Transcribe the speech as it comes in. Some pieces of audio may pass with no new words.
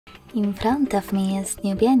In front of me is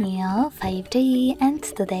NUBIA Neo 5G, and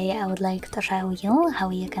today I would like to show you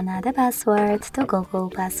how you can add a password to Google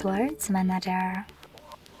Passwords Manager.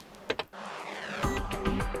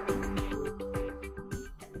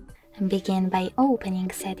 Begin by opening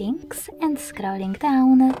Settings and scrolling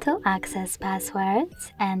down to access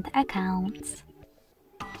passwords and accounts.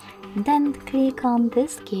 Then click on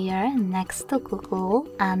this gear next to Google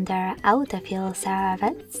under Autofill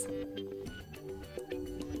service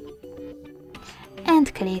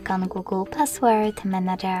and click on Google Password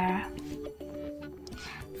Manager.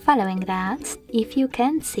 Following that, if you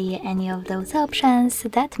can't see any of those options,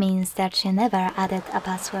 that means that you never added a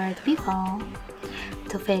password before.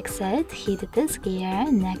 To fix it, hit this gear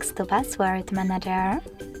next to Password Manager.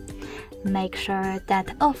 Make sure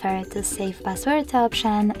that Offer to Save Password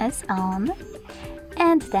option is on,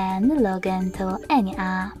 and then log into any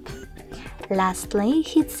app. Lastly,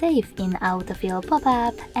 hit Save in Autofill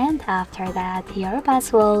pop-up, and after that your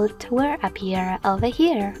password will appear over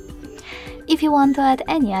here. If you want to add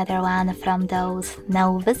any other one from those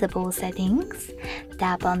now visible settings,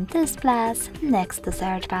 tap on this plus next to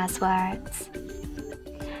Search Passwords.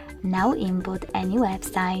 Now input any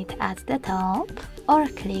website at the top, or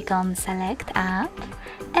click on Select App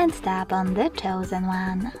and tap on the chosen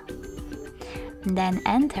one. Then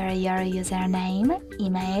enter your username,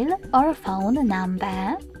 email or phone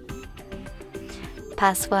number,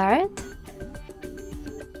 password,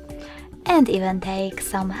 and even take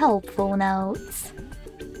some helpful notes.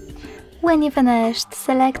 When you finished,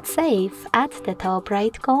 select Save at the top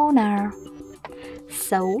right corner.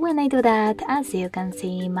 So when I do that, as you can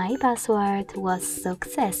see, my password was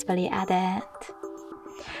successfully added.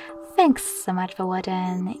 Thanks so much for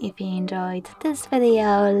watching. If you enjoyed this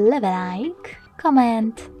video, leave a like,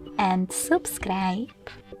 comment and subscribe.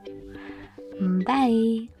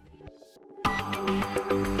 Bye!